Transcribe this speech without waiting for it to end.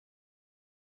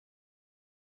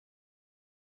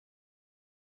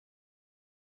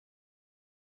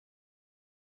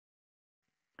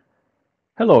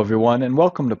Hello everyone, and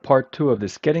welcome to part 2 of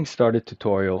this Getting Started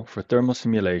tutorial for thermal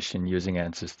simulation using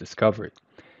Ansys Discovery.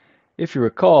 If you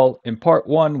recall, in part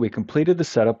 1 we completed the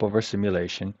setup of our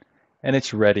simulation and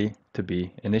it's ready to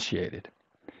be initiated.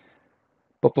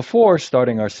 But before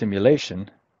starting our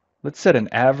simulation, let's set an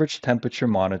average temperature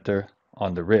monitor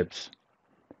on the ribs.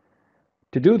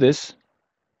 To do this,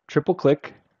 triple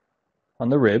click on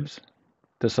the ribs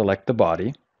to select the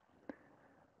body,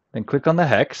 then click on the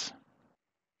hex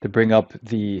to bring up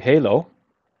the halo,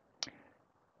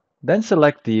 then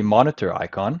select the monitor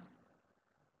icon,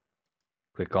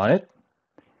 click on it,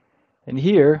 and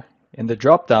here in the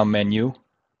drop-down menu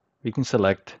we can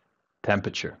select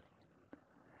temperature.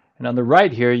 And on the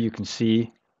right here you can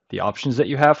see the options that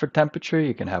you have for temperature.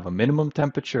 You can have a minimum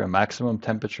temperature, a maximum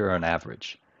temperature, or an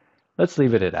average. Let's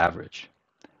leave it at average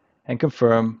and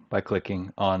confirm by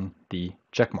clicking on the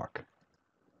check mark.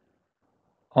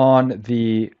 On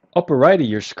the upper right of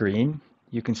your screen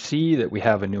you can see that we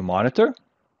have a new monitor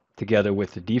together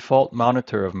with the default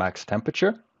monitor of max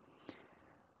temperature.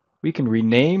 We can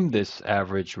rename this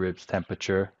average ribs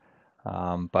temperature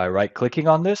by right-clicking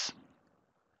on this,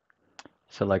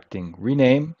 selecting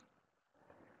rename,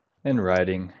 and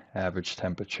writing average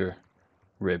temperature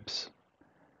ribs.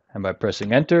 And by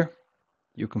pressing enter,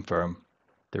 you confirm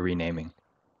the renaming.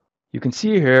 You can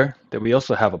see here that we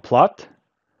also have a plot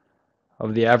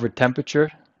of the average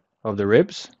temperature of the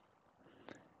ribs.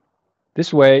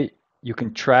 This way you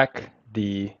can track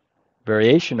the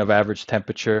variation of average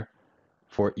temperature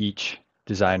for each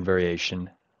design variation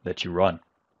that you run.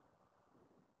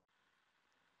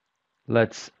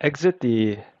 Let's exit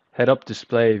the head-up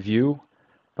display view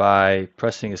by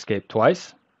pressing escape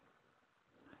twice.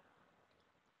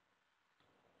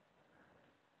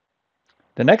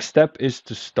 The next step is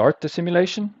to start the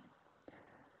simulation.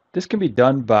 This can be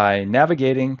done by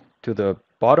navigating to the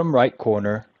bottom right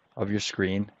corner of your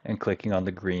screen and clicking on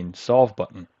the green Solve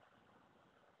button.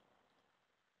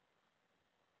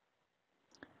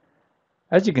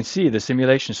 As you can see, the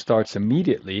simulation starts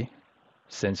immediately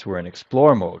since we're in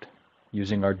Explore mode,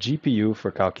 using our GPU for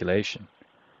calculation.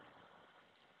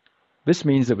 This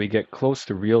means that we get close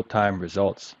to real-time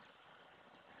results.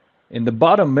 In the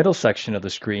bottom middle section of the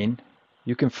screen,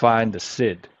 you can find the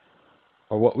SID,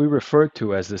 or what we refer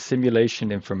to as the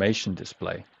Simulation Information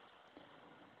Display.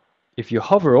 If you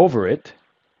hover over it,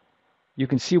 you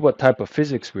can see what type of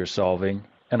physics we're solving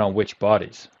and on which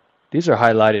bodies. These are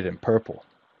highlighted in purple.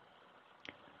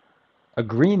 A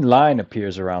green line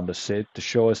appears around the SID to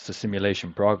show us the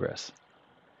simulation progress.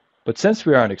 But since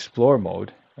we are in Explore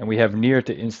mode and we have near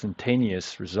to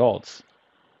instantaneous results,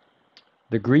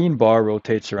 the green bar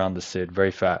rotates around the SID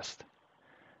very fast.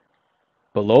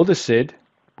 Below the SID,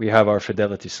 we have our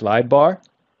fidelity slide bar.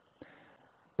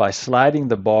 By sliding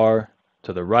the bar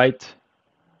to the right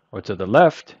or to the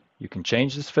left, you can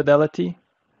change this fidelity.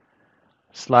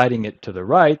 Sliding it to the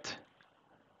right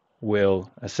will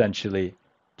essentially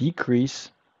decrease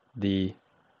the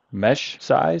mesh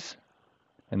size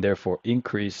and therefore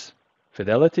increase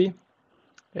fidelity.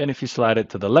 And if you slide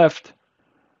it to the left,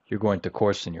 you're going to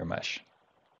coarsen your mesh.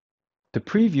 To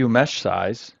preview mesh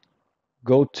size,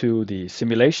 go to the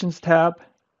Simulations tab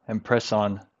and press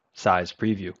on Size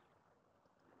Preview.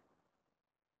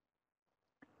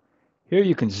 Here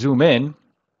you can zoom in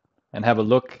and have a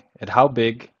look at how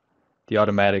big the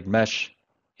automatic mesh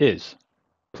is.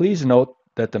 Please note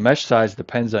that the mesh size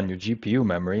depends on your GPU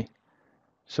memory,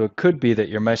 so it could be that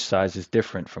your mesh size is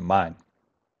different from mine.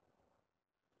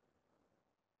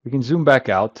 We can zoom back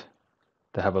out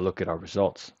to have a look at our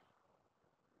results.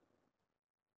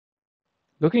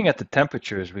 Looking at the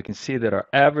temperatures, we can see that our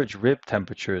average rib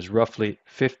temperature is roughly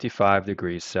 55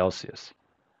 degrees Celsius.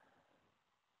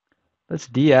 Let's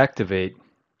deactivate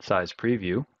Size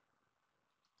Preview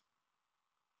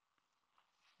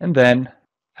and then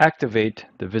activate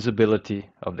the visibility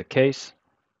of the case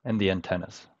and the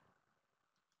antennas.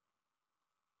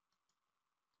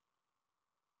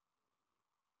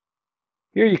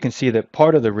 Here you can see that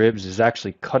part of the ribs is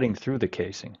actually cutting through the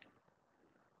casing.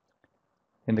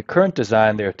 In the current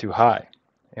design, they are too high,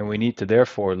 and we need to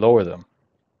therefore lower them.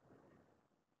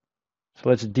 So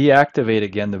let's deactivate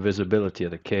again the visibility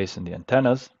of the case and the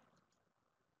antennas.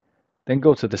 Then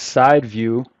go to the side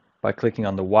view by clicking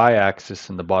on the Y-axis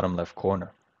in the bottom left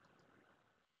corner.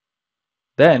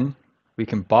 Then we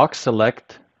can box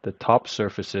select the top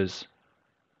surfaces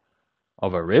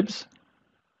of our ribs,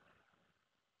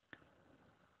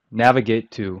 navigate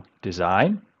to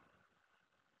Design,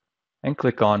 and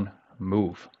click on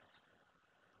Move.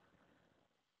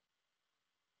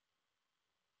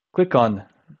 Click on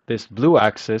this blue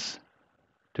axis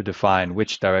to define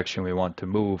which direction we want to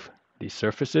move these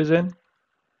surfaces in.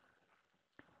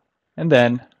 And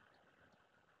then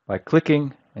by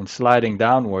clicking and sliding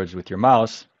downwards with your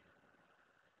mouse,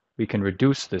 we can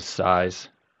reduce this size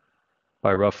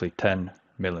by roughly 10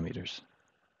 millimeters.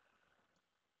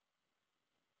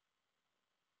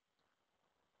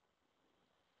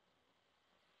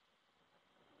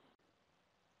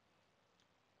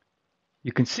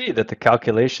 You can see that the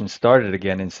calculation started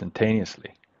again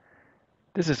instantaneously.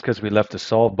 This is because we left the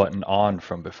solve button on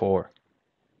from before.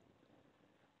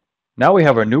 Now we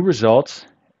have our new results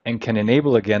and can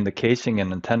enable again the casing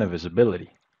and antenna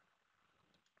visibility.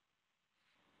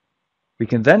 We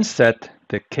can then set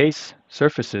the case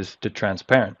surfaces to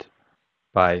transparent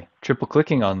by triple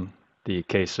clicking on the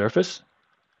case surface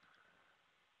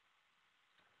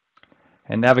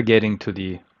and navigating to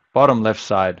the bottom left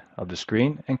side of the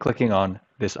screen and clicking on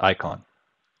this icon.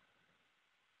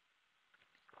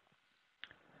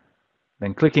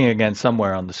 Then clicking again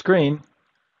somewhere on the screen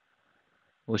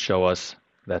will show us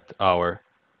that our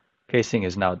casing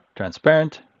is now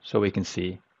transparent, so we can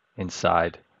see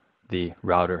inside the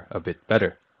router a bit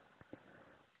better.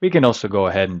 We can also go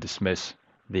ahead and dismiss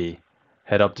the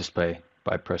head-up display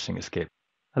by pressing Escape.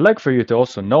 I'd like for you to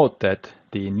also note that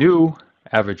the new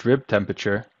average rib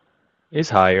temperature is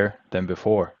higher than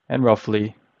before and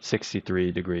roughly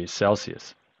 63 degrees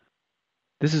Celsius.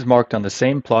 This is marked on the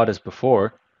same plot as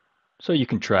before, so you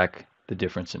can track the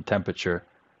difference in temperature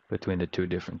between the two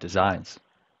different designs.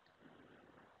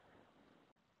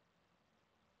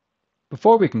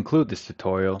 Before we conclude this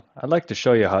tutorial, I'd like to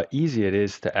show you how easy it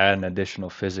is to add an additional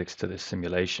physics to this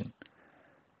simulation.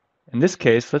 In this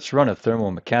case, let's run a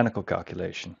thermomechanical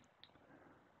calculation.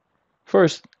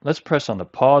 First, let's press on the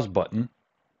pause button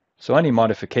so any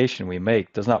modification we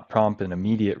make does not prompt an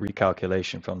immediate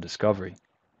recalculation from Discovery.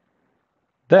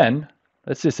 Then,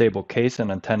 let's disable case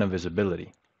and antenna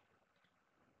visibility.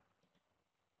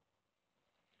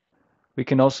 We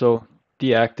can also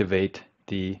deactivate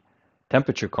the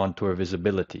temperature contour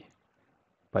visibility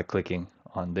by clicking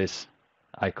on this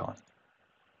icon.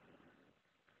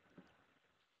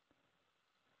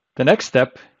 The next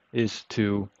step is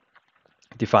to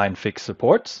define fixed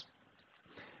supports,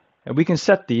 and we can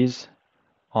set these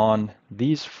on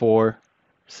these 4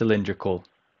 cylindrical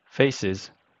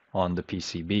faces on the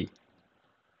PCB.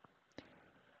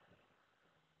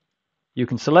 You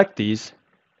can select these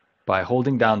by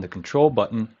holding down the control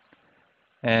button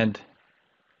and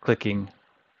clicking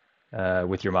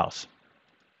with your mouse.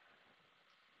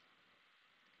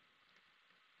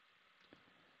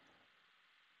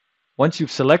 Once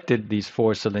you've selected these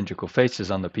 4 cylindrical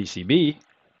faces on the PCB,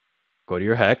 go to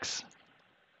your hex,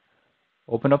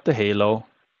 open up the halo,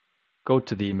 go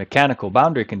to the mechanical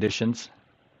boundary conditions,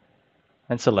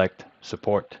 and select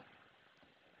support.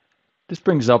 This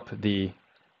brings up the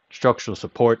structural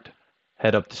support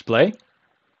head-up display,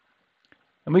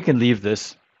 and we can leave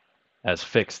this as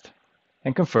fixed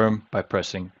and confirm by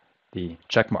pressing the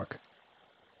check mark.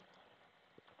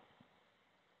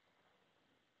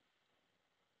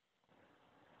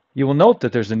 You will note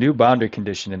that there's a new boundary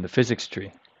condition in the physics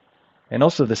tree, and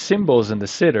also the symbols in the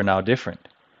SID are now different.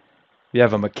 We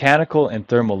have a mechanical and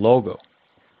thermal logo,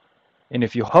 and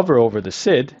if you hover over the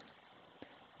SID,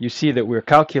 you see that we're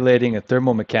calculating a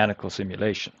thermomechanical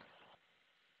simulation.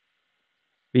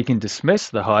 We can dismiss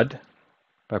the HUD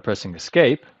by pressing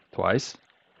Escape twice,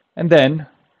 and then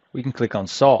we can click on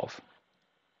Solve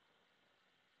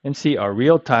and see our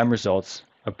real-time results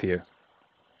appear.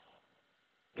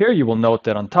 Here you will note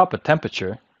that on top of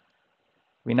temperature,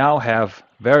 we now have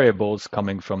variables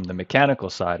coming from the mechanical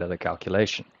side of the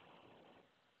calculation,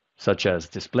 such as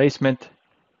displacement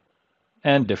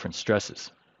and different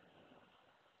stresses.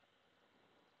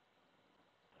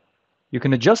 You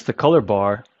can adjust the color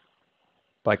bar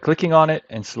by clicking on it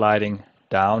and sliding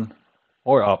down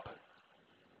or up.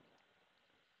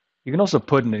 You can also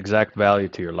put an exact value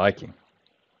to your liking.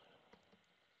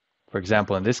 For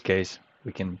example, in this case,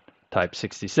 we can type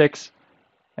 66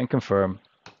 and confirm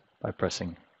by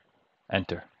pressing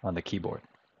Enter on the keyboard.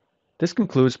 This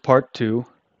concludes part 2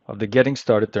 of the Getting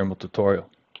Started Thermal tutorial.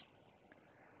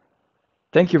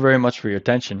 Thank you very much for your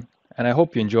attention, and I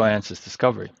hope you enjoy Ansys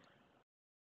Discovery.